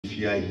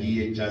you are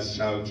here, just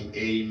shout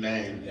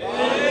amen.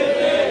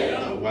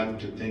 Amen. I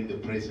want to thank the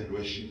praise and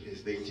worship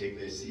as they take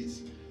their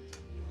seats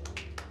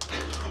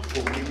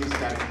for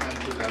ministering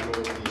unto the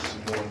Lord this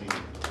morning.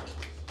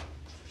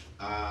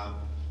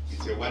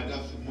 It's a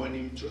wonderful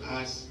morning to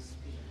us.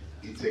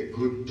 It's a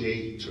good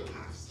day to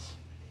us.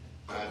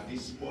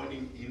 This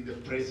morning, in the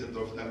presence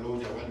of the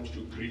Lord, I want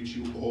to greet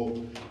you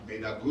all. May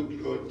the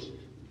good Lord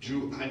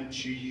do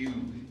unto you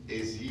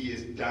as he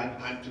has done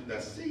unto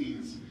the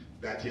saints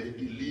that have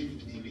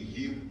believed in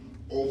him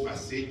over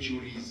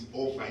centuries,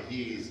 over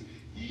years.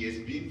 He has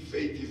been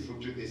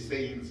faithful to the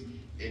saints,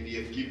 and he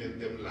has given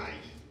them life.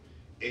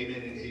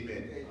 Amen and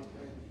amen.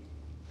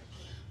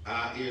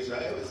 As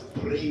I was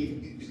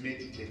praying and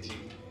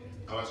meditating,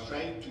 I was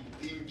trying to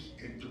think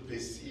and to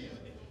perceive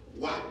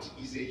what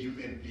is a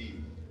human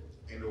being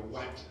and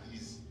what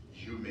is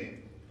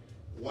human.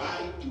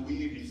 Why do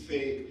we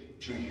refer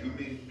to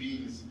human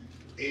beings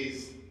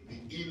as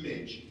the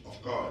image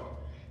of God?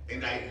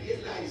 And I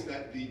realized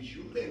that the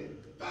human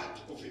part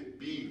of a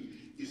being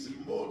is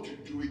more to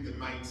do with the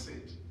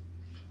mindset.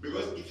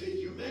 Because if a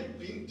human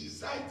being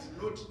decides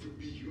not to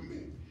be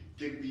human,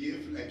 can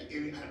behave like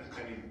any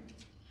other animal.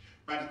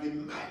 But the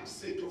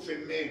mindset of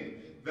a man,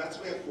 that's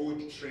where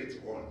God treads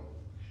on.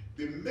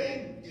 The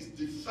man is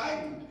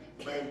defined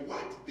by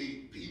what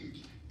they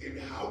think and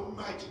how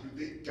much do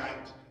they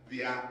guide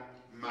their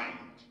mind.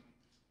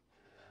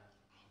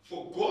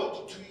 For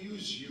God to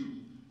use you,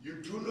 you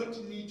do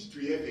not need to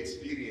have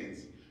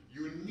experience.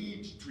 You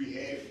need to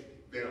have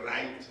the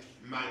right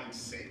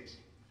mindset.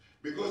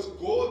 Because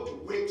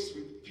God works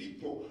with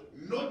people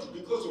not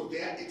because of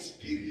their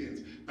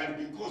experience, but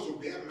because of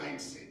their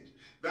mindset.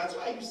 That's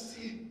why you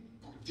see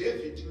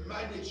David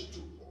managed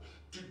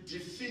to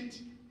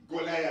defeat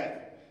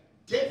Goliath.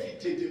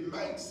 David had a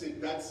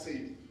mindset that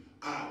said,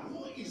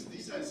 who is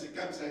this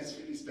uncircumcised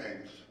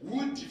Philistine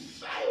who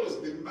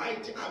defiles the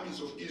mighty armies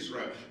of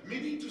Israel?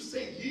 Meaning to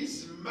say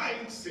his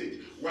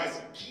mindset was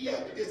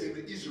geared as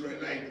an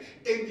Israelite,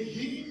 and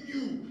he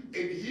knew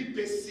and he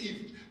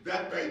perceived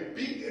that by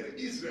being an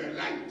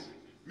Israelite,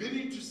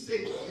 meaning to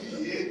say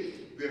he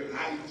had the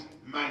right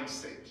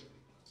mindset.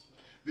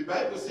 The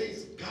Bible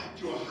says, guard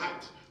your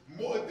heart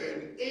more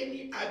than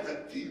any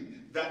other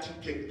thing that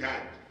you can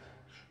guard.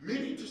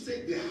 Meaning to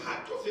say the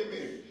heart of a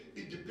man,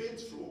 it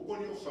depends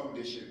on your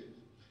foundation.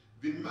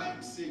 The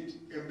mindset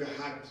and the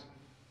heart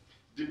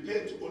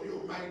depends on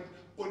your mind,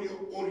 on your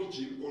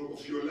origin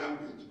of your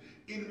language.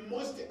 In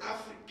most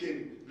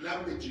African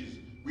languages,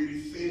 we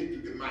refer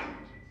to the mind.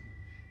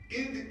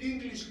 In the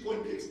English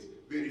context,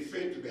 they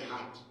refer to the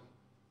heart.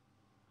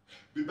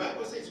 The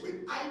Bible says,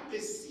 when I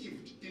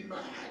perceived in my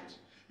heart,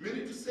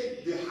 meaning to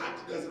say the heart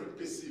does not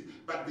perceive,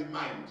 but the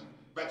mind.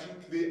 But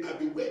they are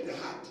the word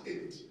heart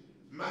and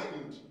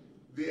mind,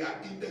 they are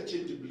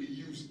interchangeably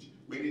used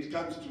when it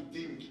comes to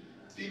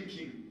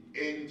thinking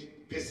and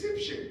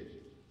perception.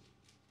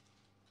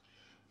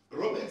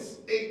 Romans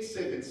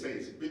 8:7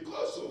 says,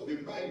 because of the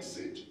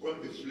mindset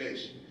on the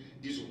flesh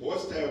is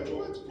hostile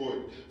towards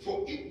God,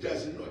 for it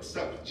does not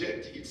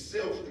subject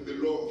itself to the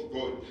law of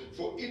God,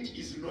 for it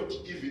is not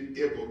even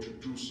able to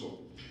do so.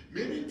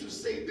 Meaning to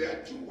say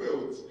there are two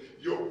worlds,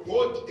 your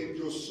body and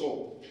your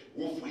soul,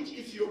 of which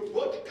if your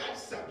body can't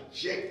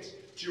subject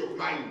to your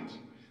mind,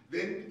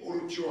 then or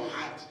to your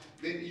heart,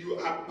 then you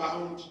are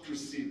bound to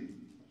sin.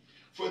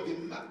 For the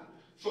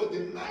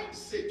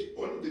mindset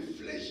on the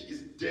flesh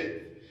is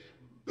death,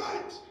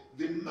 but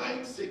the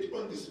mindset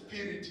on the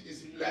spirit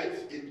is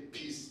life and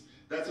peace.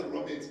 That's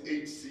Romans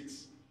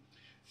 8:6.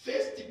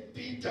 1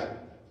 Peter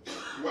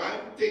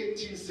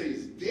 1:13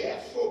 says,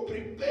 therefore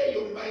prepare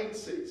your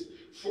mindsets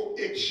for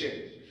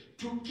action,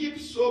 to keep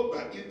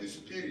sober in the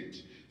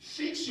spirit.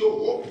 Fix your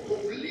hope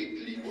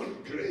completely on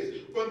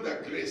grace, on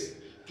the grace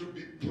to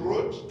be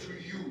brought to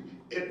you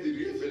at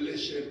the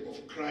revelation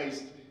of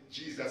Christ,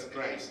 Jesus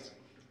Christ.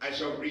 I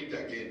shall read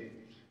again.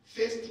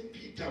 1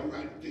 Peter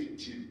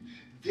 1:13.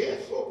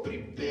 Therefore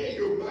prepare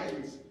your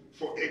minds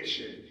for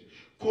action,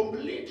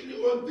 completely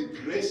on the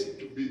grace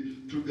to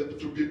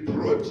be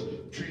brought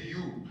to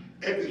you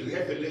at the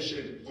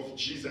revelation of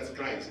Jesus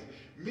Christ.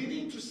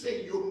 Meaning to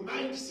say your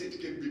mindset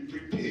can be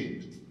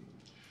prepared.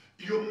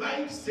 Your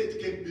mindset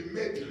can be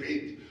made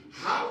ready.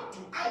 How do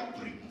I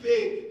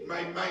prepare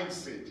my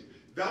mindset?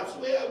 That's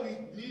where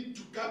we need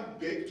to come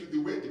back to the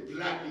word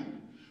planning.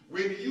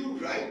 When you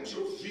write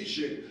your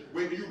vision,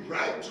 when you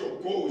write your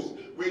goals,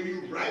 when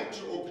you write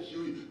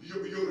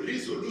your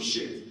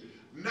resolutions,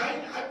 9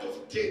 out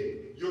of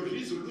 10, your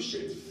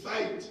resolutions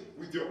fight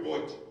with your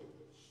body.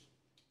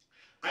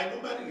 I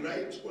normally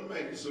write on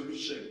my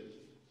resolution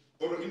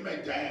or in my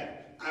diary,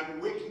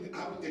 I'm waking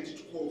up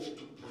at 12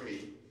 to pray.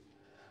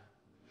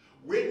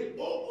 When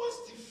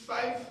almost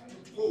 5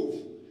 to 12,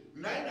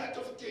 9 out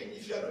of 10,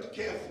 if you are not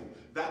careful,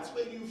 that's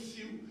when you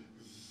feel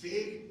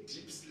very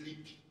deep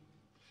sleep.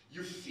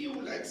 You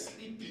feel like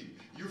sleeping.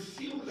 You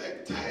feel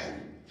like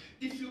tiring.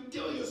 If you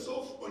tell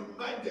yourself on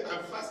Monday,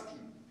 I'm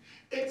fasting,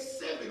 at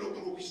 7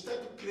 o'clock, you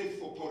start to crave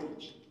for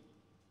porridge.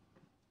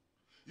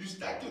 You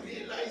start to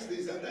realize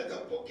there's another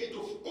pocket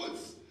of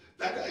oats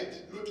that I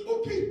did not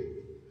open.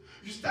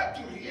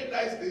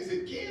 realize there's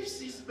a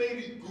KFC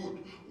smelling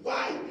good.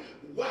 Why?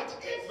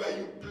 Whatever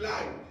you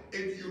plan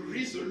and you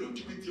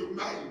resolute with your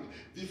mind,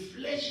 the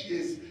flesh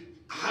has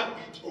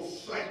habit of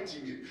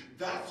fighting it.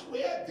 That's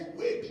where the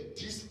word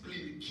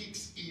discipline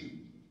kicks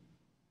in.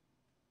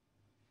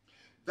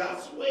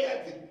 That's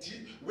where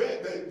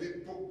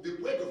the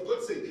word of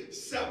God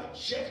says,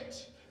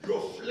 subject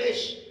your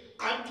flesh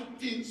unto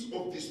things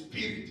of the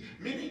spirit.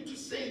 Meaning to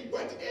say,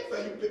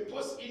 whatever you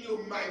purpose in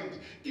your mind,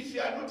 if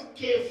you are not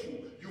careful,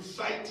 you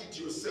fight it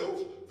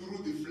yourself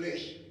through the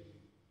flesh.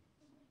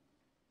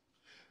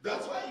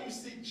 That's why you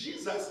see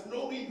Jesus,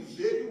 knowing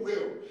very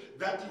well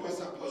that he was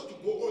supposed to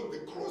go on the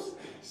cross,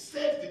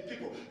 save the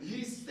people.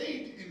 He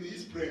said in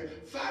his prayer,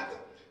 Father,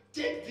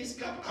 take this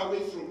cup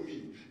away from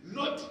me.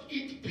 Not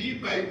it be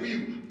my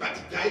will, but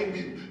thy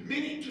will.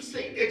 Meaning to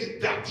say,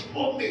 at that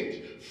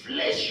moment,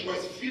 flesh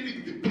was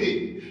feeling the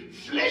pain.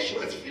 Flesh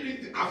was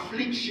feeling the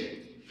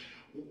affliction.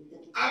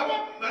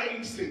 Our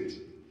mindset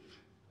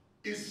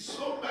is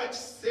so much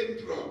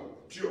central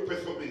to your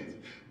performance.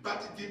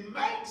 But the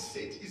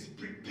mindset is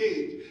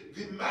prepared.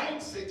 The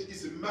mindset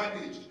is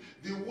managed.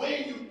 The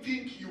way you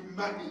think, you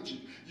manage it.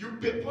 You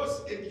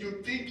purpose and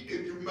you think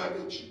and you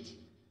manage it.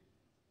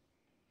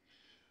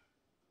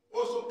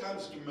 Also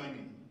comes to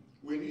money.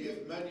 When you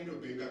have money in your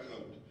bank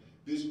account,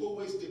 there's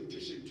always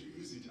temptation to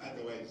use it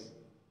otherwise.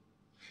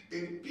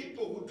 And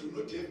people who do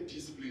not have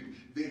discipline,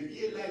 they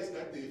realize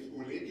that they've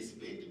already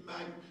spent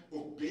money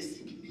of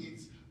basic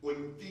needs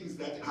on things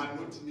that are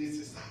not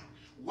necessary.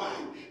 Why?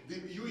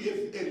 You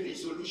have a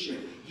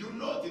resolution. You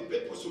know the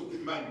purpose of the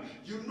money.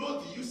 You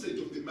know the usage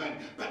of the money.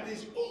 But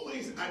there's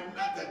always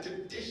another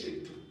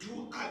temptation to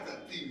do other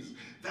things.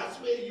 That's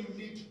where you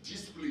need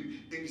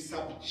discipline and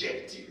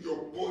subjecting your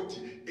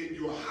body and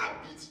your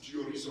habits to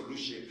your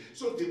resolution.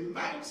 So the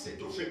mindset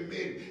of a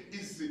man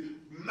is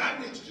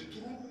managed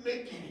through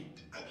making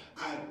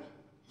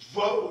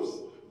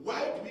vows.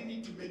 Why do we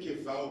need to make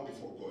a vow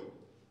before God?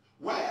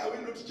 Why are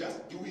we not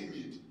just doing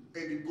it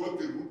and got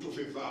the root of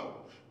a vow?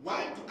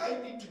 Why do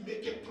I need to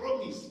make a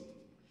promise?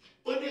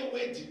 On a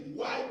wedding,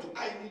 why do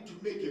I need to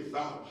make a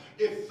vow?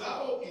 A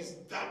vow is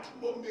that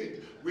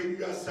moment when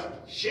you are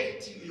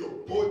subjecting your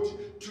body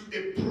to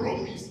a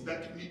promise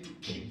that you need to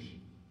keep.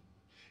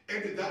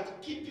 And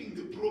that keeping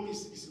the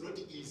promise is not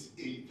easy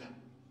either.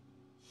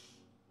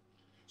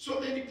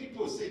 So many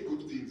people say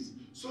good things.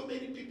 So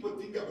many people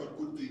think about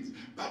good things.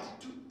 But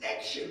to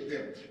action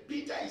them,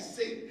 Peter is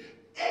saying,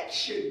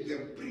 action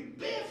them,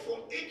 prepare for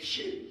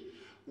action.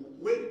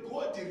 When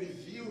God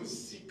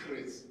reveals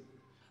secrets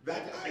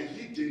that are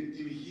hidden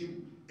in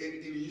him and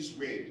in his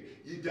word,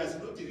 he does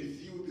not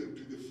reveal them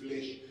to the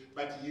flesh,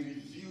 but he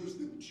reveals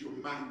them to your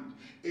mind.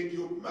 And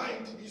your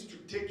mind needs to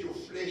take your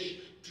flesh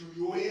to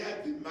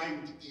where the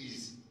mind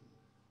is.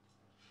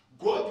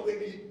 God, when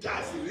he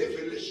does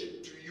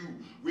revelation to you,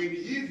 when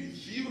he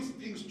reveals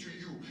things to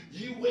you,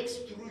 he works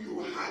through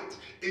your heart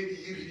and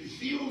he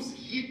reveals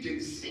hidden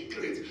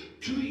secrets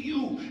to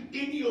you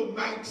in your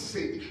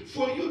mindset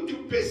for you to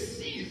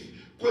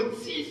perceive,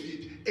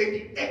 conceive it,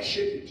 and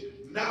action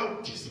it. Now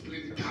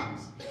discipline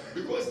comes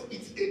because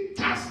it's a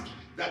task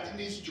that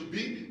needs to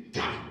be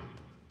done.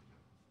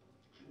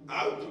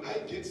 How do I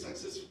get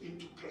successful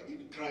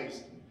in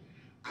Christ?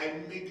 I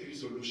make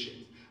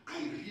resolutions. I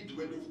read the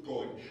word of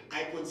God.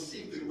 I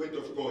conceive the word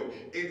of God.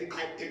 And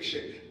I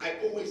action. I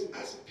always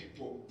ask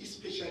people,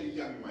 especially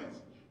young ones,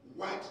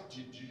 what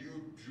did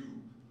you do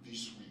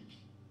this week?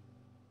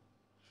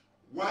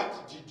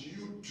 What did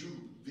you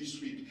do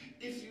this week?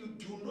 If you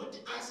do not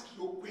ask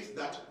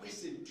that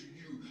question to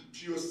you,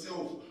 to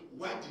yourself,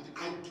 what did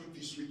I do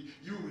this week?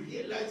 You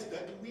realize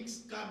that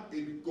weeks come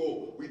and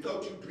go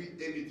without you doing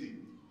anything.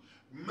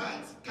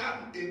 Months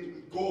come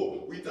and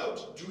go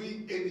without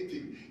doing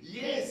anything.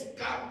 Years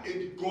come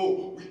and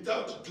go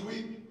without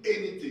doing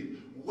anything.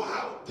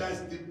 How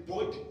does the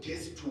body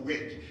get to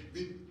work?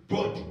 The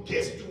body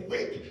gets to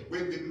work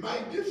when the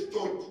mind has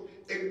thought.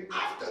 And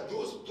after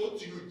those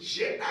thoughts, you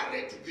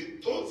generate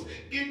the thoughts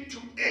into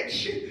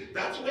action.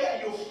 That's where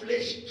your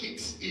flesh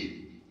kicks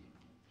in.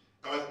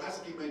 I was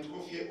asking my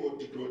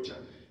 12-year-old daughter,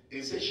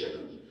 and said,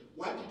 Shannon,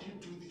 what did you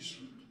do this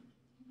week?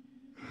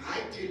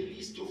 Write a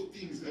list of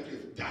things that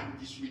you've done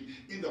this week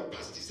in the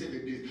past 7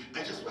 days.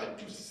 I just want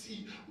to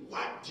see,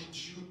 what did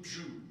you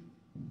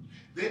do?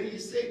 Then he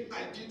said,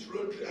 I did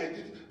laundry, I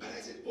did. But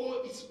I said,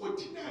 oh, it's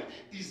ordinary.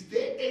 Is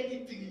there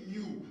anything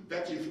new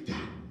that you've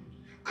done?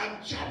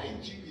 I'm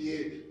challenging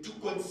here to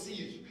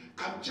conceive.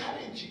 I'm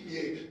challenging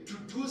here to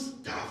do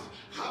stuff.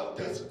 How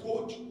does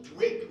God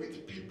work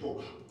with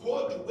people?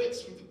 God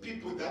works with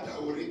people that are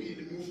already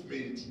in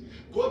movement.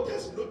 God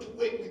does not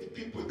work with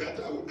people that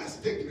are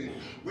stagnant.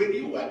 When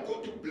you want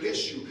God to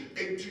bless you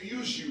and to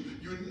use you,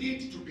 you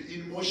need to be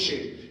in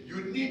motion.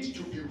 You need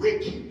to be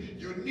working.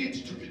 You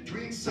need to be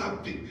doing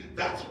something.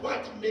 That's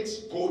what makes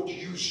God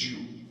use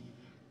you.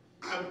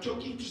 I'm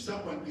talking to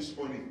someone this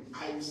morning.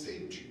 I'm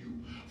saying to you,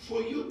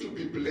 for you to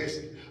be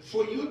blessed,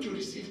 for you to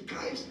receive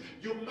Christ,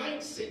 your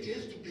mindset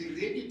has to be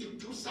ready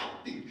to do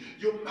something.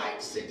 Your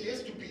mindset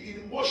has to be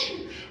in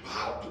motion.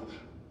 How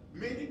to?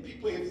 Many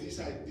people have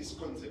this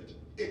concept.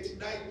 At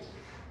night,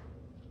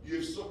 you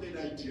have so many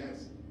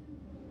ideas.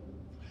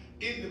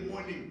 In the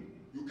morning,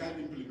 you can't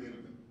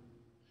implement them.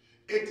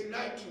 At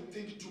night, you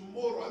think,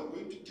 tomorrow I'm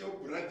going to tell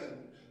brother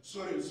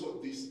so and so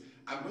this.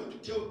 I'm going to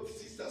tell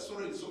sister so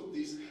and so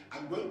this.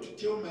 I'm going to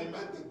tell my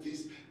mother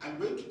this. I'm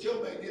going to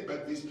tell my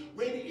neighbor this.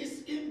 When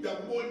it's in the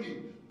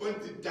morning, on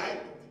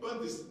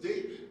this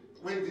day,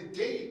 when the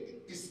day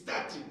is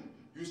starting,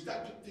 you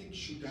start to think,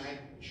 should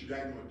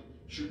I not?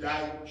 Should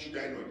I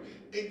not?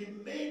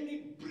 And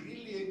many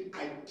brilliant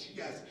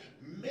ideas,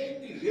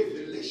 many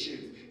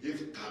revelations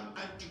have come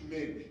unto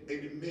men,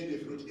 and men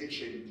have not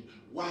actioned.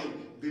 Why?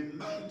 The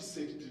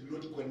mindset did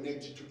not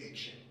connect to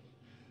action.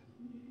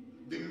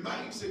 The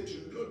mindset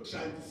did not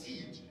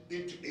transit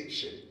into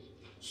action.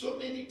 So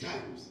many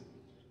times,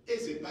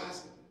 as a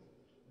pastor,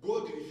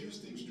 God reveals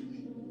things to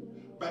me.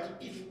 But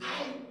if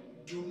I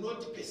do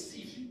not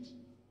perceive it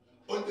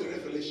on the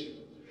revelation,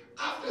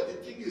 after the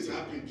thing has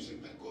happened, you say,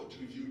 but God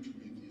revealed to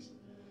me this.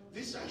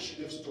 This I should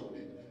have stopped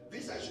it.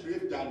 This I should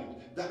have done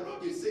it. The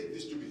Lord has said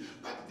this to me.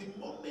 But the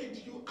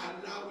moment you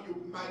allow your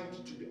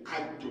mind to be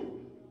idle,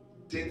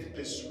 death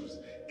pursues,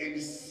 and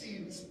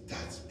sin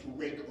starts to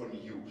work on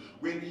you.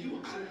 When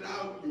you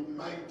allow your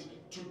mind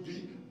to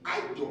be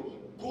idle,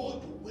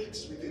 God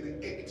works with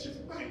an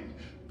active mind.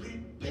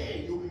 Prepare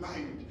your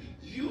mind.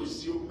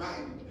 Use your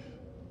mind.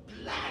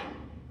 Plan.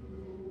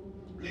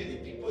 Many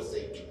people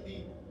say to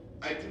me,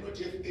 I do not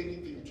have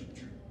anything to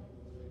do.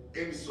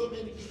 And so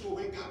many people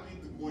wake up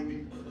in the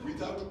morning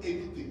without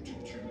anything to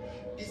do.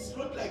 It's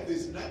not like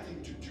there's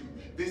nothing to do.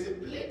 There's a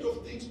plenty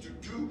of things to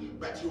do,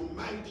 but your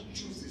mind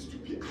chooses to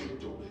be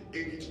idle.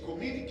 And it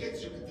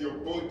communicates with your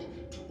body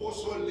to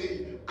also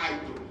lay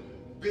idle.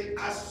 There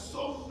are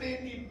so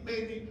many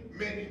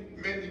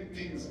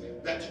things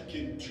that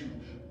you can do.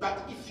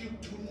 But if you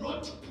do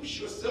not push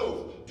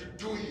yourself to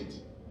do it,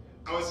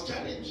 I was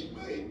challenging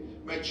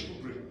my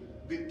children.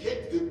 The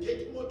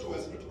gate motor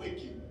was not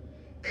working.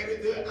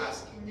 And they were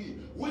asking me,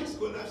 who is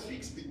going to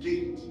fix the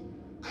gate?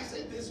 I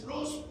said, there's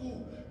no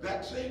school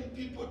that trains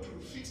people to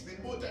fix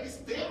the motor. It's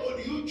there on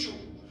YouTube.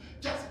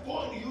 Just go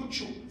on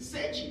YouTube,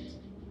 search it.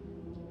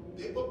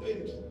 They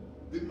opened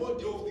the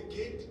model of the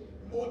gate,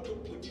 motor,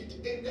 put it,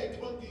 enter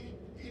it on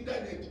the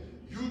internet.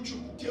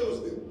 YouTube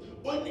tells them,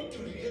 only to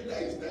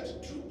realize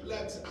that two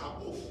plugs are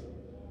off.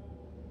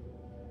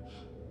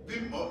 The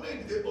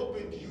moment they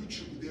opened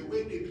YouTube, they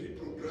went and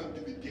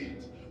reprogrammed the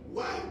gate.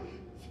 Why?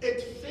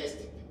 At first,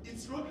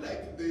 it's not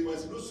like there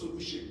was no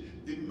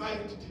solution. The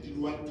mind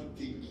didn't want to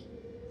think.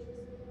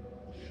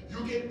 You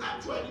can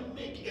actually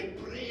make a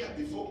prayer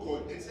before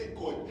God and say,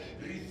 God,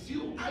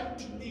 reveal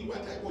unto me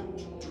what I want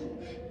to do.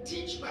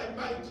 Teach my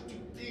mind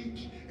to think.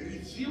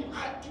 Reveal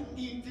unto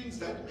me things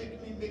that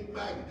make me make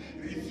money.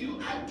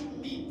 Reveal unto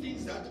me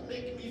things that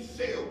make me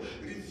fail.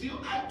 Reveal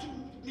unto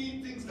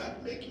me things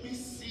that make me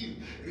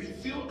sin.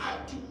 Reveal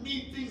unto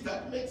me things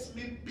that makes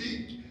me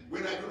big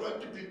when I don't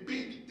want to be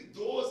big.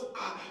 Those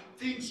are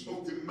things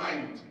of the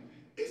mind.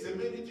 As a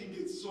man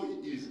thinks, so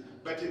he is.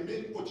 But a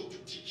man ought to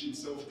teach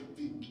himself to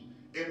think.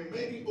 A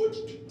man ought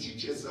to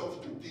teach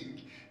himself to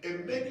think. A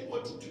man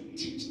ought to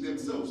teach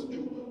themselves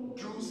to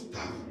do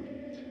stuff.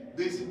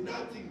 There's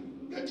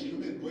nothing that a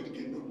human body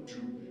cannot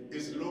do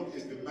as long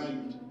as the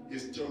mind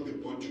is told the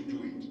body to do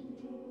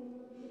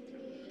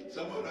it.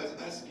 Someone was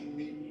asking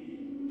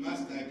me,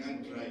 Pastor, I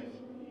can't drive.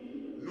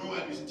 No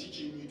one is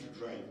teaching me to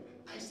drive.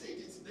 I said,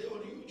 it's there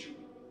on YouTube.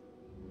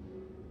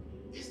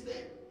 It's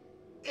there.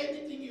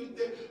 Anything you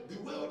there, the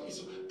world is,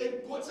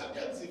 and God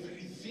sometimes will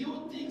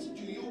reveal things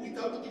to you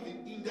without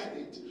even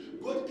internet.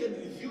 God can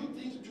reveal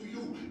things to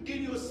you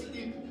in your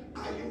sleep.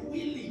 Are you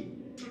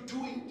willing to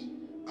do it?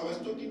 I was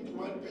talking to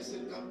one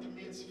person, come to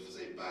me and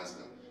say,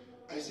 Pastor,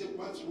 I said,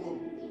 what's wrong?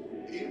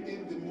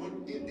 In the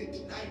morning,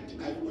 at night,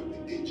 I've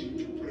got the urging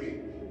to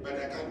pray, but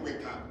I can't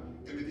wake up.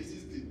 And this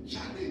is the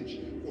challenge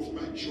of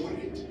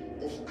majority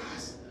of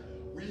us.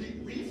 We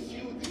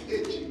feel the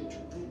urging to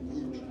do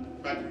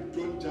good, but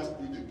we don't just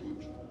do the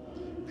good.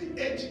 The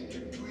urging to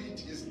do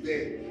it is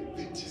there.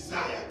 The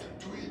desire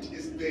to do it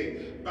is there.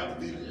 But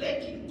the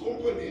lacking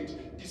component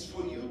is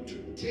for you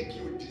to take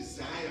your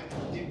desire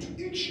into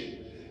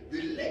action.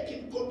 The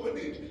lacking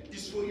component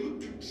is for you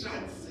to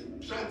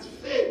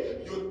transfer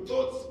your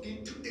thoughts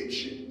into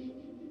action.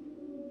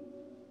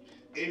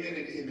 Amen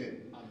and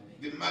amen.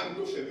 The mind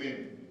of a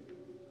man.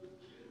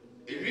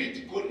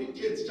 Read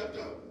Corinthians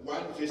chapter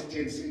 1 verse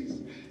 10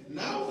 says,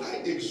 now I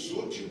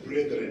exhort you,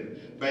 brethren,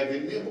 by the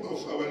name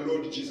of our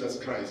Lord Jesus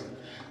Christ,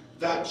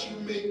 that you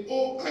may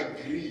all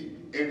agree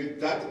and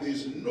that there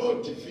is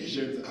no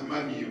divisions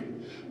among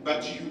you,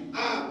 but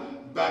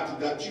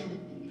that you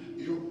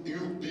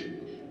be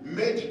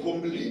made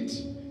complete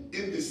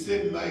in the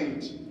same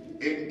mind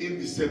and in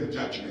the same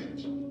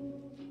judgment.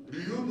 Do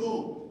you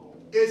know,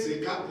 as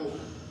a couple,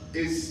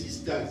 as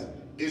sisters,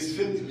 as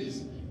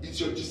families, it's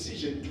your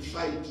decision to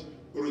fight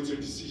or it's your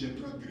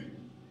decision to agree.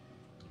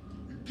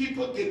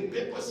 People can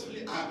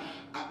purposefully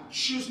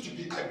choose to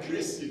be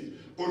aggressive,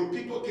 or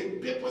people can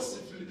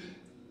purposefully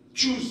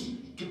choose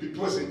to be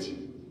positive.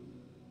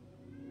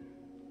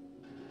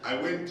 I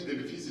went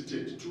and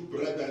visited two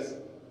brothers.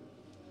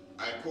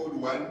 I called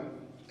one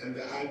and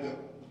the other.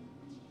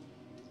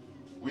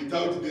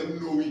 Without them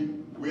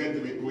knowing where they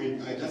were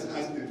going, I just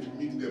asked them to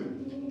meet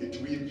them at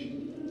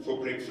Wimpy for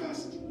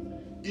breakfast.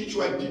 Each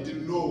one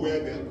didn't know where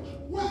they were.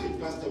 Why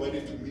Pastor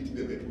wanted to meet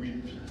them at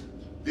Wimpy?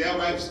 Their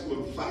wives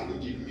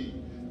confided in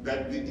me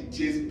that it has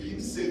been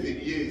 7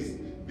 years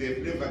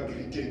they've never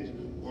greeted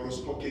or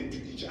spoken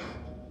to each other.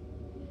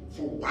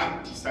 For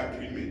one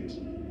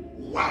disagreement.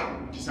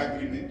 One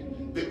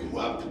disagreement. They grew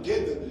up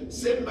together,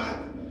 same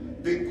mother.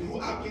 They grew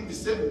up in the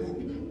same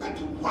group, but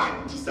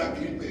one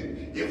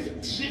disagreement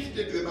have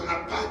drifted them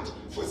apart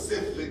for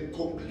 7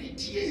 complete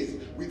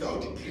years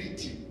without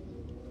greeting.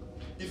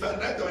 If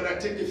another one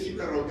attends a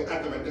funeral, the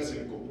other one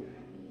doesn't go.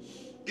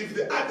 If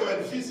the other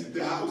one visits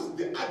the house,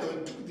 the other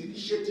one took the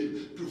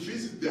initiative to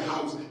visit the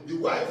house. The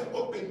wife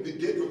opened the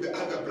gate of the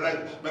other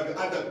brother, but the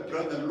other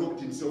brother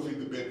locked himself in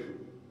the bedroom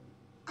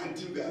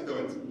until the other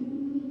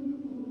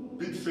one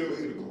bid farewell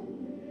and go.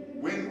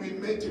 When we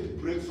met at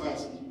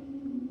breakfast,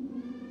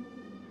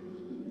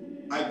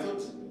 I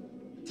thought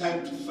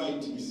time to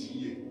fight is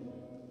here,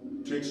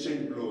 to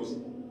exchange blows.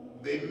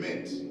 They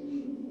met.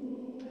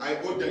 I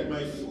ordered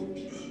my food.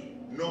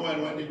 No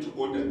one wanted to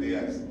order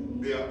theirs.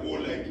 They are all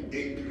like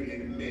angry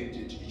and mad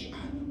at each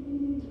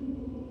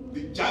other.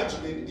 The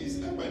judgment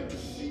is I want to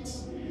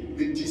fix.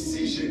 The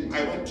decision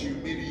I want to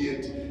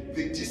humiliate.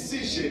 The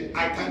decision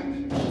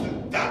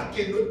that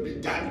cannot be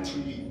done to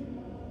me.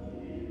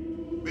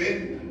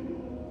 Then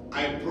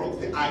I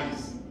broke the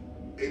ice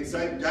and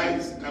said,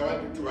 guys, I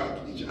want you to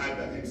hug each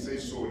other and say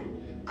sorry.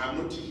 I'm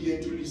not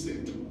here to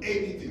listen to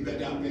anything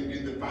that happened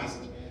in the past.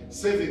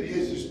 7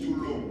 years is too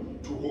long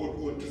to hold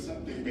on to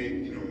something bad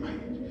in your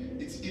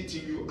mind. It's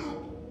eating you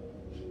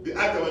up. The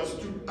other one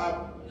stood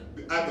up,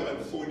 the other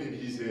one folded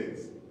his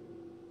hands.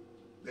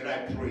 Then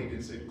I prayed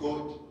and said,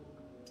 God,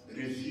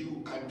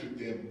 reveal unto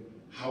them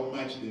how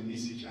much they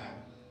miss each other.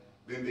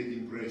 Then they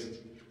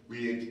embraced.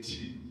 We had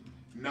tea.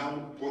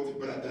 Now both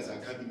brothers are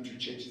coming to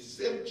church.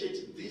 Same church,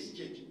 this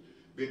church.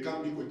 They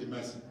come to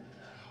Nicodemus.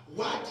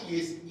 What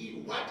is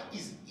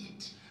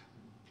it?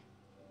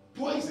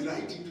 Paul is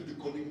writing to the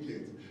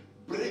Corinthians.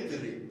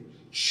 Brethren,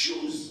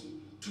 choose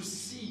to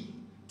see,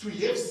 to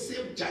have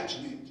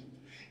self-judgment.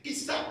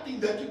 It's something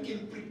that you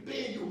can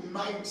prepare your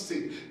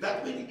mindset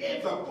that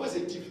whenever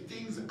positive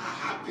things are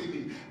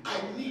happening, I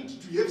need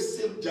to have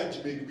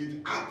self-judgment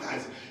with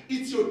others.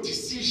 It's your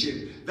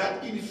decision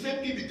that in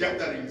family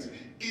gatherings,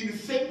 in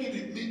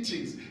family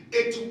meetings,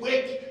 at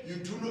work, you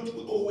do not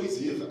always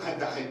have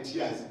other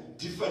ideas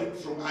different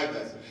from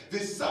others.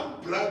 There's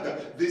some brother,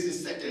 there's a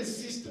certain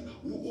sister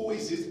who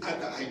always has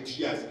other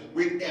ideas.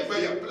 Whenever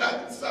you're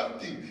planning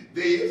something,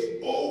 they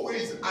have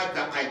always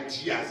other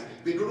ideas.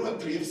 They don't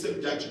want to have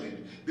self-judgment.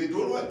 They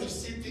don't want to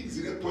see things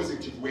in a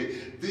positive way.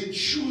 They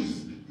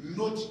choose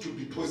not to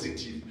be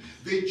positive.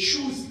 They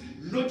choose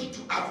not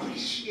to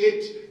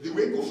appreciate the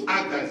work of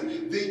others.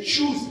 They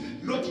choose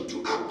not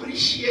to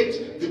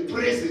appreciate the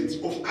presence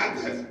of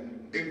others.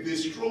 And they're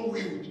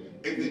strong-willed,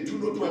 and they do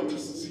not want to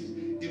see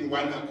in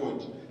one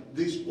accord.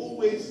 There's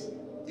always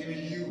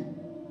in you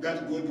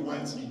that God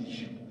wants in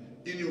you,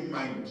 in your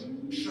mind.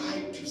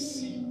 Try to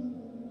see,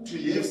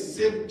 to have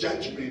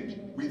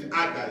self-judgment with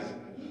others.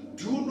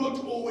 Do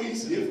not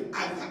always have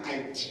other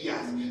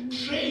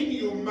ideas. Train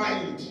your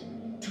mind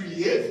to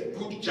have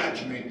good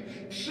judgment.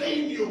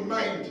 Train your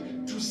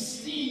mind to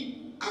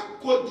see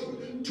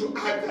according to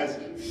others.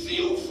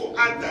 Feel for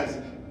others.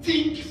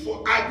 Think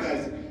for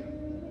others.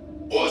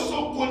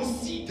 Also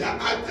consider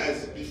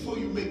others before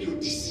you make your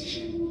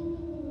decision.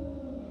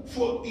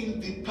 For in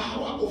the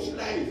power of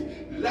life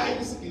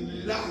lies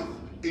in love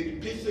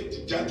and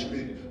perfect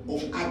judgment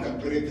of other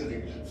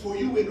brethren. For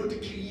you were not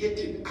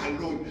created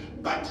alone,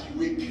 but you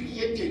were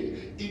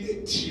created in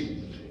a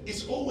team.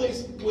 It's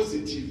always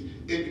positive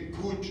and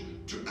good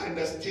to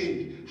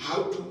understand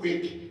how to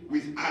work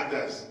with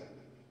others.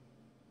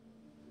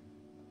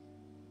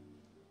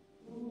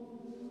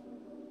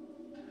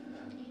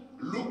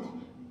 Look,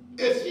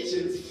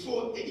 Ephesians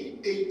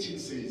 4:18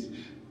 says,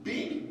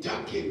 being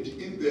darkened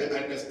in their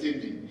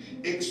understanding,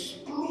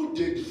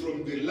 excluded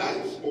from the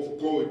life of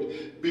God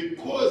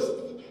because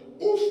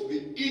of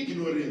the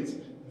ignorance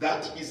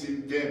that is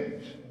in them,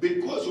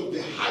 because of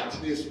the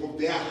hardness of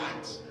their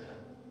hearts.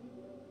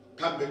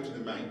 Come back to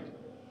the mind.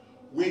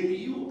 When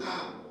you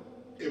are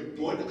a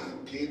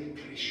born-again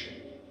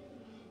Christian,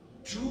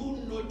 do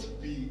not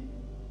be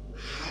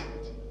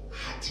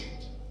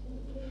hard-hearted.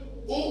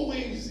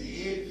 Always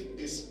have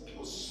a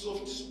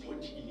soft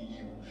spot in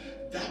you,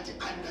 that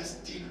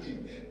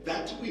understanding,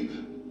 that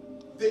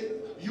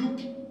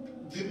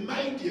the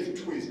mind have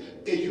two ways.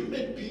 A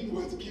human being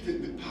was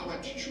given the power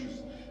to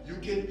choose. You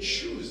can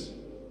choose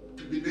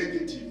to be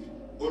negative,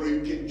 or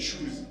you can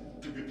choose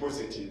to be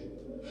positive.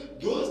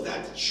 Those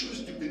that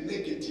choose to be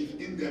negative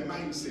in their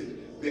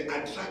mindset, they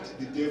attract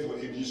the devil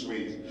in his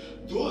ways.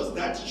 Those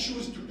that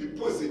choose to be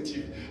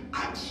positive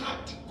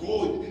attract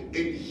God and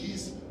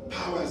his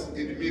powers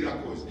and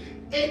miracles.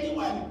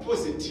 Anyone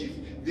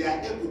positive they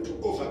are able to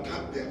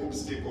overcome their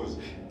obstacles.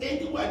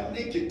 Anyone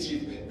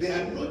negative, they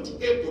are not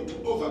able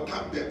to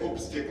overcome their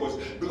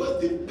obstacles,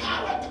 because the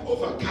power to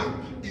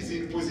overcome is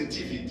in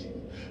positivity.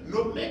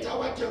 No matter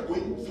what you're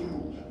going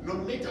through, no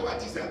matter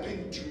what is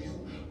happening to you,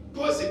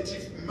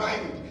 positive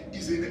mind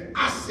is an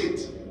asset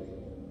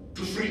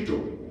to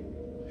freedom.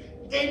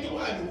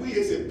 Anyone who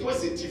has a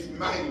positive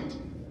mind,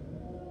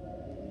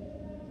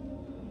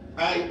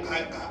 I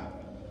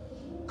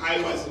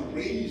was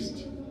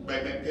raised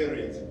by my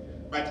parents,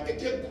 but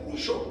at a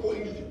crucial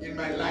point in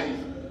my life,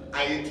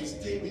 I had to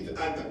stay with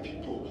other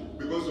people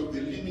because of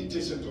the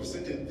limitations of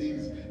certain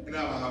things in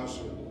our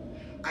household.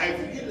 I've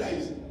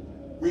realized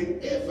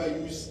whenever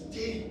you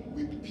stay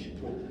with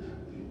people,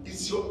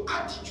 it's your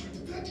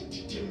attitude that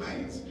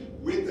determines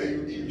whether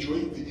you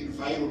enjoy the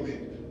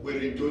environment, whether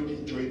you don't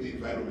enjoy the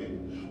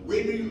environment.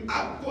 When you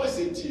are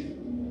positive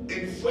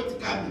and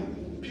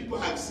forthcoming,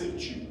 people accept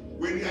you.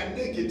 When you are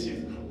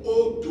negative,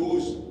 all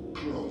doors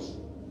close.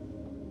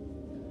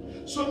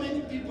 So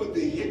many people,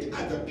 they hate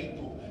other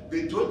people.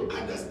 They don't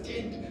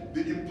understand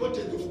the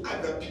importance of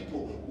other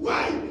people.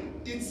 Why?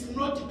 It's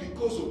not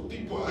because of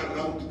people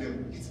around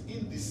them. It's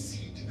in the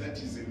seed that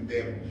is in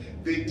them.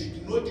 They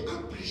did not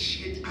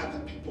appreciate other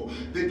people.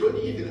 They don't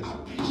even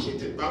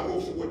appreciate a bowl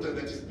of water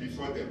that is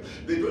before them.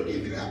 They don't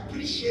even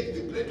appreciate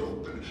the plate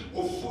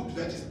of food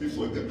that is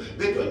before them.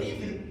 They don't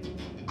even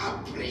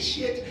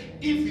appreciate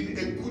even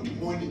a good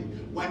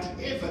morning.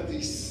 Whatever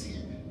they see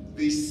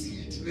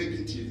it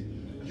negative.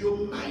 Your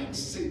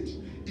mindset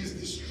is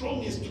the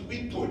strongest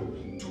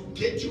weapon to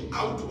get you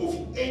out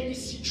of any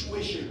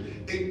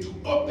situation and to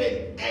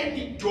open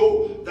any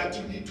door that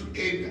you need to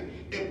enter.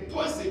 A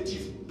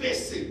positive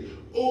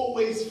person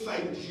always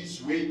finds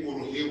his way or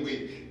her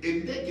way. A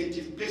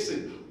negative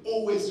person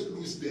always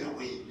loses their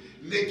way.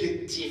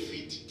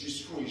 Negativity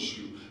destroys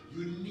you.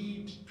 You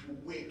need to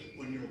work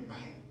on your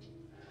mind.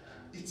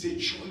 It's a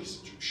choice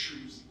to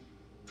choose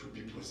to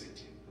be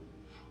positive.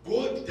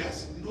 God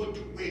does not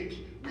work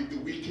with the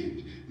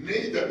wicked,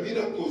 neither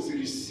miracles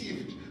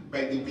received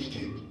by the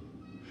wicked.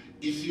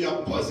 If you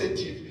are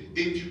positive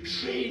and you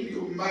train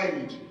your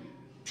mind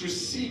to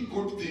see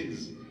good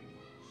things,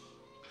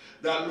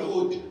 the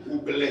Lord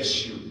will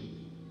bless you.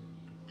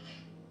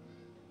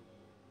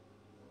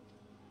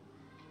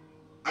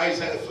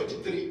 Isaiah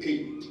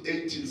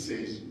 43:18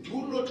 says,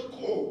 do not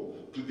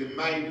call to the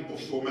mind of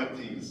former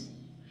things,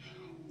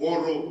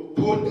 or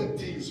ponder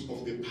things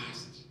of the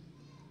past.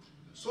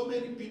 So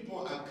many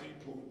people are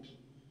crippled.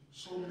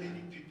 So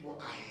many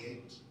people are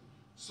hurt.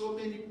 So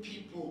many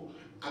people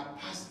are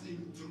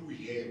passing through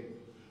hell.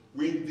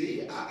 When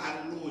they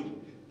are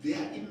alone,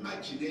 their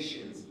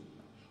imaginations,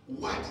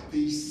 what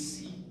they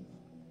see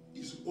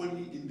is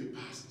only in the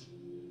past.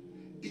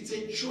 It's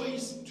a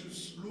choice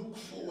to look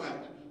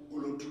forward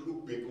or to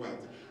look backward.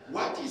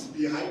 What is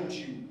behind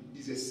you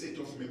is a set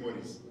of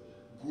memories,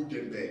 good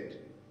and bad.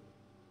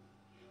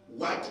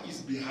 What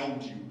is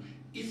behind you?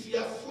 If you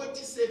are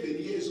 47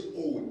 years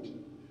old,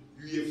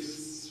 you have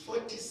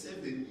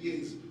 47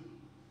 years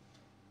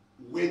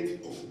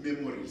worth of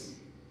memories,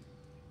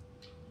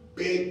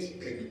 bad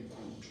and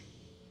good,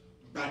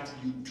 but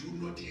you do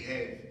not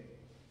have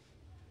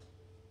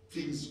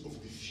things of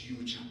the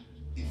future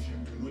if you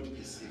do not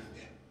perceive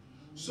them.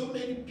 So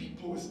many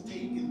people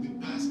stay in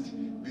the past,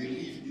 they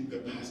live in the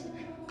past.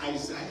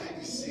 Isaiah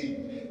is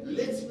saying,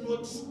 let's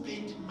not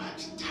spend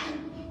much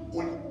time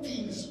on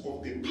things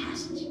of the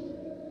past.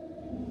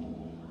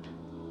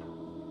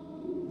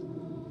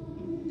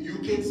 You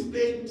can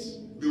spend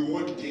the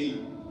whole day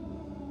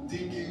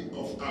thinking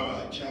of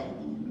our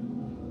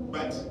childhood,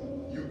 but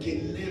you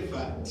can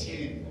never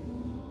turn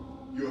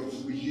your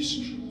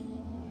history.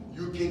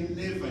 You can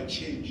never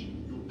change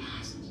your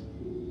past.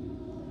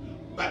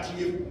 But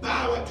you have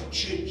power to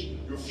change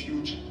your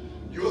future.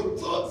 Your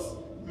thoughts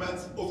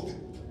of the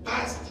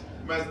past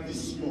must be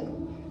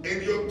small,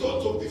 and your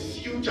thoughts of the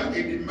future and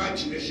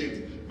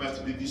imagination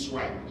must be this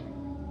wide.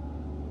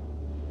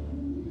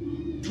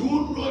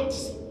 Do not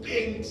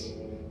spend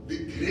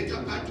the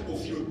greater part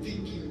of your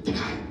thinking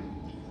time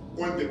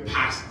on the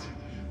past,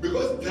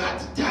 because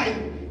that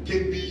time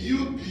can be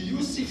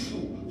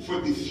useful for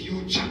the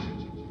future.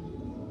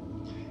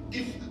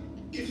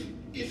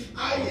 If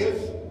I have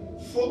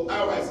 4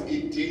 hours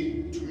a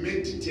day to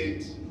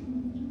meditate,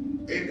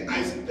 and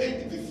I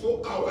spend the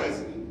 4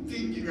 hours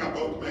thinking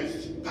about my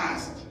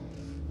past,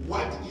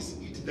 what is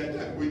it that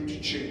I'm going to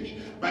change?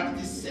 But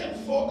the same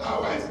 4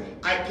 hours,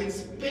 I can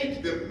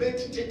spend them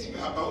meditating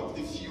about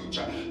the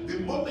future. The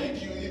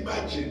moment you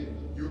imagine,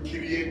 you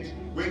create.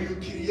 When you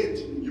create,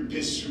 you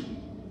pursue.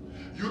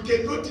 You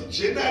cannot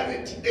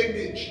generate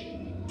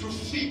energy to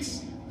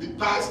fix the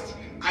past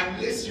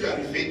unless you are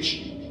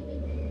revenging.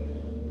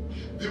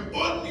 The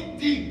only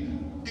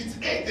thing is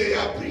either you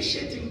are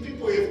appreciating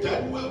people who have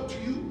done well to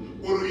you,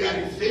 or you are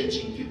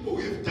revenging people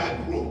who have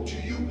done wrong to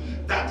you.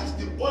 That is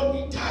the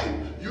only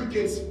time you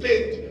can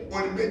spend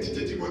on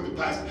meditating on the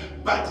past.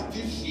 But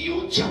the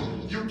future,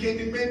 you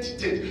can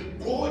meditate.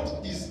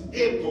 God is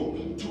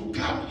able to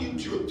come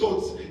into your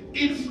thoughts,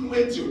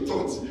 influence your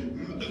thoughts,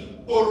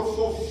 or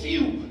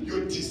fulfill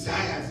your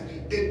desires.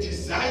 A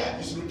desire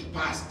is not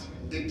past,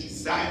 a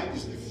desire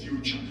is the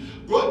future.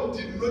 God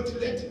did not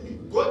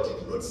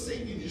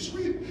say in his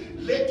will,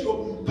 let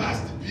your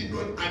past be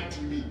known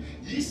unto me.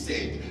 He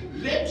said,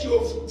 let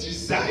your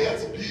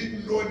desires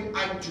be known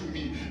unto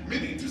me.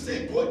 Meaning to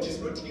say, God is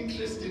not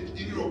interested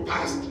in your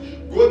past.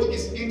 God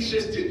is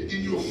interested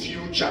in your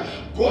future.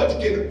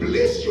 God can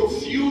bless your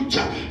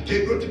future,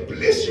 cannot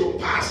bless your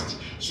past.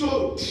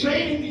 So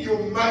train your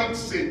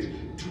mindset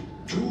to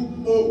do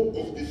more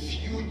of the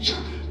future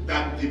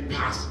than the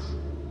past.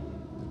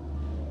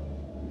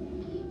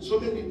 So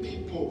many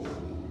people,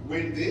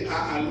 when they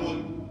are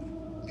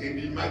alone and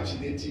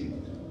imaginating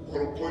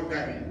or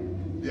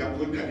pondering, they are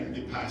pondering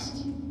the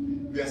past.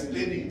 They are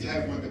spending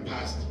time on the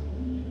past.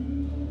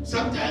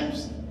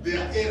 Sometimes there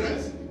are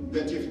errors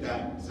that you've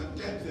done.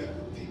 Sometimes there are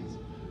good things.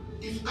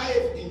 If I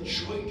have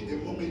enjoyed a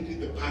moment in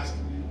the past,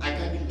 I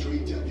can enjoy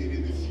it again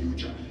in the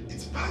future.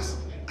 It's past.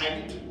 I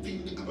need to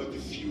think about the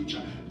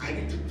future. I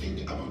need to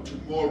think about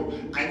tomorrow.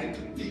 I need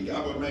to think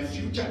about my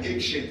future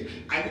actions.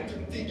 I need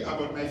to think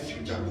about my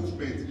future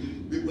movements.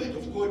 The word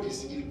of God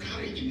is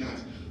encouraging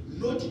us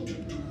not to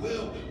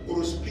dwell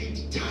or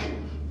spend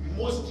time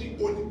mostly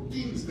on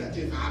things that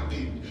have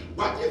happened.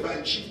 What have I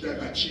achieved,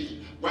 I've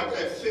achieved. What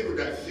I failed,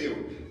 I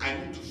failed. I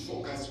need to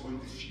focus on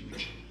the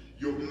future.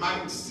 Your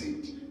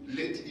mindset,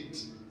 let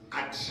it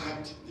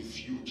attract the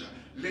future.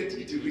 Let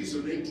it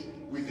resonate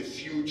with the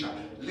future.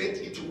 Let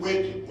it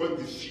work on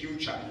the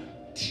future.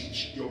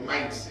 Teach your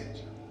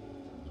mindset.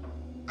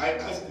 I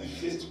asked the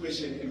first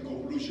question in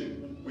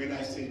conclusion when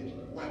I said,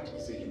 what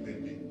is a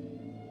human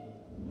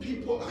being?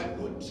 People are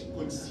not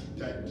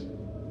considered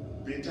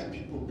better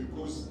people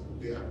because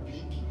they are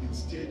big in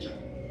stature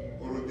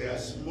or they are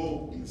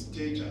small in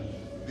stature.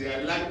 They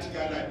are light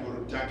colored or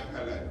dark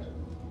colored.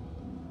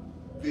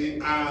 They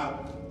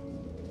are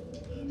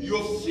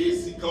your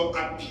physical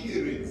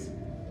appearance.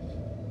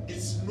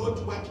 It's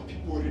not what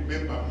people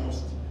remember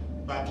most,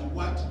 but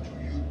what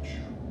do you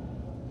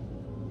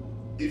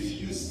do?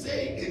 If you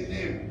say a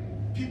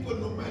name, people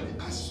normally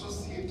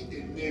associate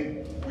a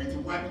name with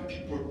what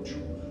people do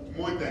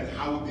more than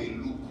how they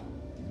look.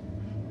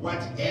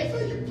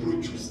 Whatever you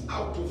produce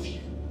out of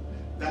you,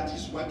 that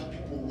is what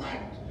people want.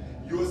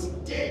 Your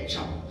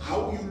stature,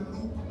 how you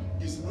look,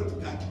 is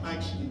not that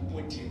much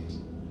important.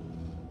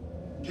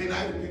 Can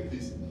I repeat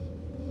this?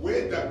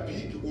 Whether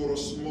big or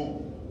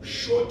small,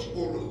 short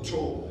or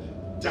tall,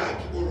 dark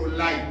or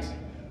light.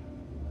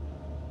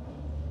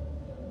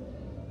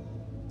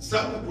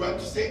 Some would want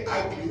to say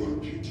ugly or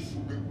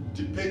beautiful,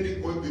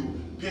 depending on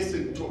the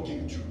person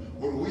talking to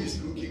or who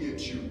is looking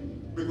at you,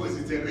 because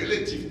it's a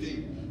relative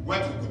thing.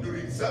 What you could do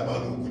is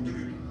someone who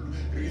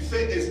could refer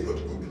as not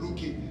good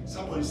looking,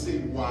 someone is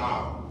saying,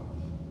 wow.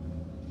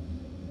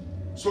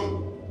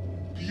 So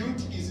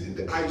beauty is in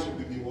the eyes of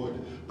the beholder.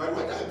 But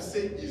what I'm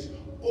saying is,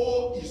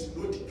 all is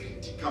not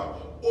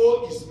critical,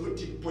 all is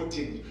not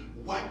important.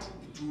 What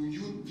do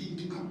you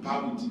think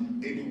about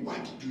and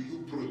what do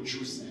you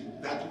produce?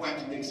 That's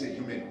what makes a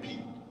human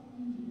being.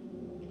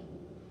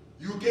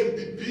 You can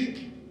be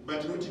big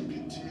but not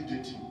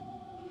intimidating,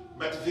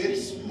 but very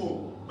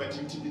small but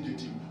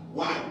intimidating.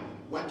 Why?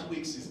 What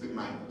works is the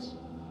mind.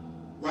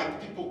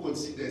 What people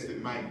consider as the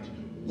mind.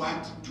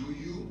 What do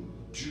you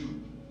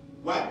do?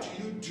 What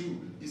you do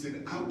is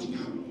an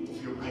outcome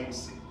of your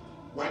mindset.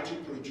 What you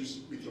produce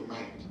with your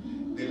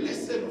mind. The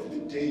lesson of the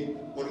day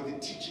or the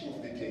teaching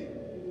of the day,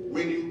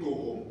 when you go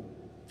home,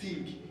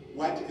 think,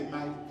 what am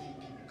I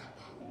thinking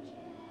about?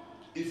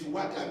 If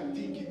what I'm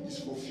thinking is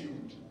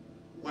fulfilled,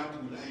 what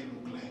will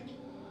I look like?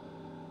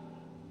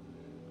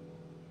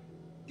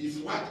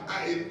 If what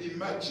I am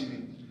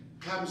imagining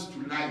comes to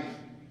life,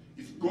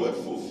 if God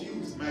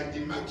fulfills my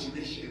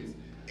imaginations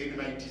and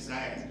my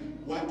desires,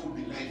 what will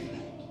be life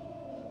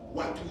like?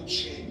 What will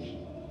change?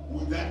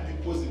 Will that be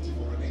positive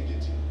or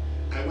negative?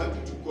 I want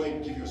you to go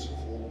and give yourself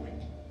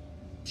homework.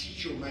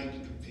 Teach your mind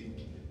to think.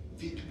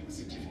 Think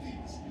positive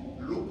things.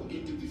 Look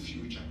into the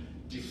future.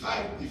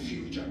 Define the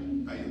future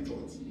by your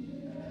thoughts.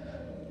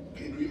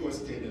 Can we all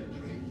stand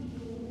and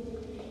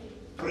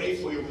pray? Pray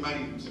for your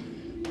mind.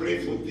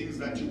 Pray for things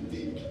that you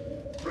think.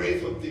 Pray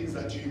for things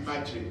that you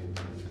imagine.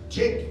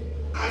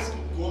 Ask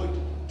God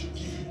to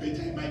give you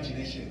better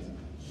imaginations,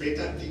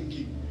 better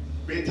thinking,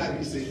 better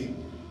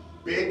reasoning,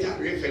 better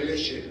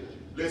revelation.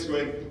 Let's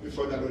go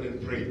before the Lord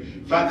and pray.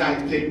 Father, I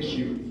thank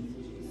you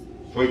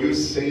for you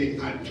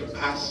saying unto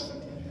us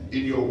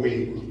in your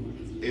way,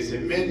 as a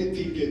man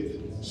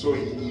thinketh, so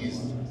he is.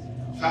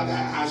 Father,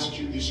 I ask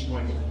you this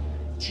morning,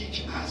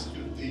 teach us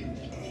to think.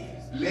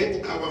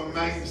 Let our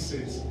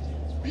mindsets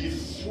be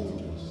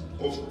full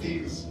of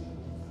things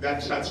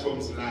that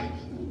transforms life.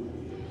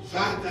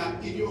 Father,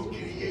 in your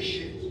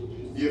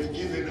creation, you have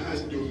given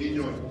us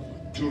dominion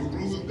to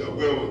rule the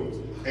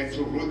world and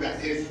to rule the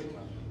earth,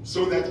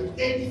 so that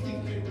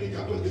anything creeping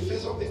upon the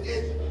face of the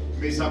earth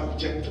may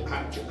subject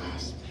unto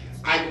us.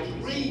 I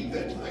pray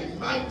that my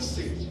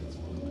mindset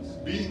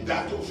be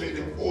that of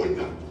an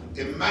owner,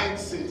 a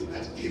mindset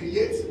that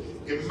creates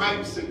a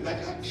mindset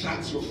that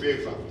attracts your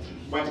favor.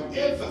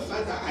 Whatever,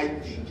 Father, I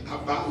think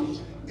about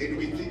and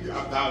we think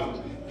about,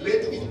 let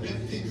it be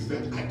things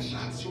that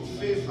attracts your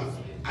favor,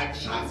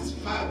 attracts,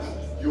 Father,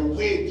 your word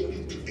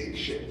into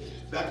action,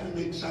 that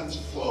we may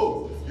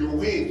transform your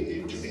word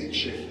into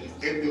action,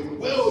 and the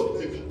world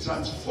may be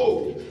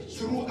transformed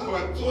through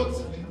our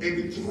thoughts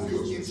and through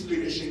your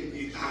inspiration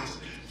in us.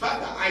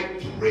 Father, I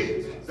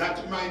pray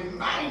that my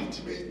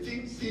mind may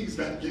think things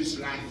that gives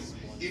life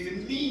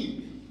in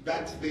me,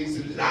 that there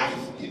is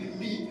life in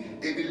me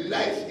and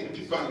life in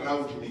people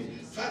around me.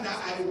 Father,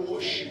 I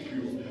worship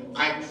you.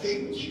 I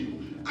thank you.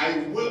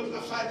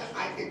 Father,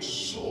 I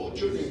exalt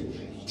your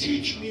name.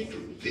 Teach me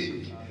to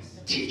think.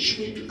 Teach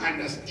me to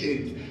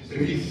understand.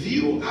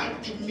 Reveal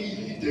unto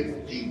me the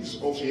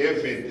things of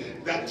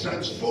heaven that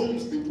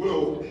transforms the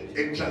world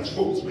and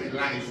transforms my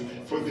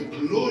life for the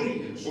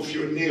glory of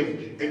your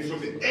name and for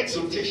the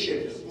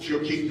exaltation of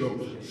your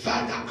kingdom.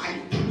 Father, I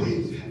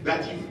pray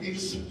that you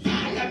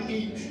inspire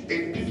me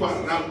and people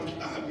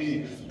around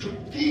me to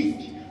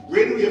think,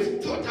 when we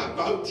have thought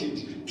about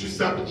it, to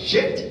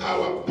subject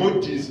our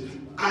bodies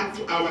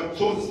unto our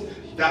thoughts,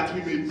 that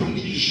we may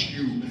please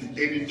you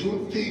and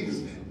do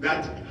things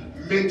that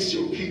makes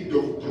your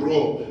kingdom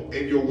grow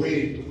and your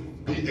way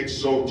be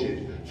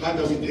exalted.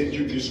 Father, we thank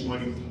you this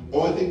morning.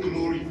 All the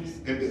glory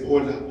and the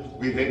honor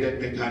we render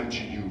back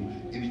unto you.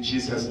 In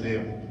Jesus'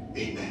 name,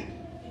 amen.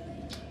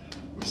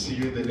 We see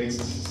you in the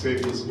next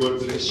service. God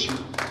bless you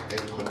and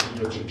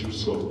continue to do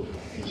so.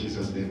 In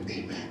Jesus' name,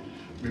 amen.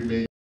 We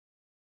may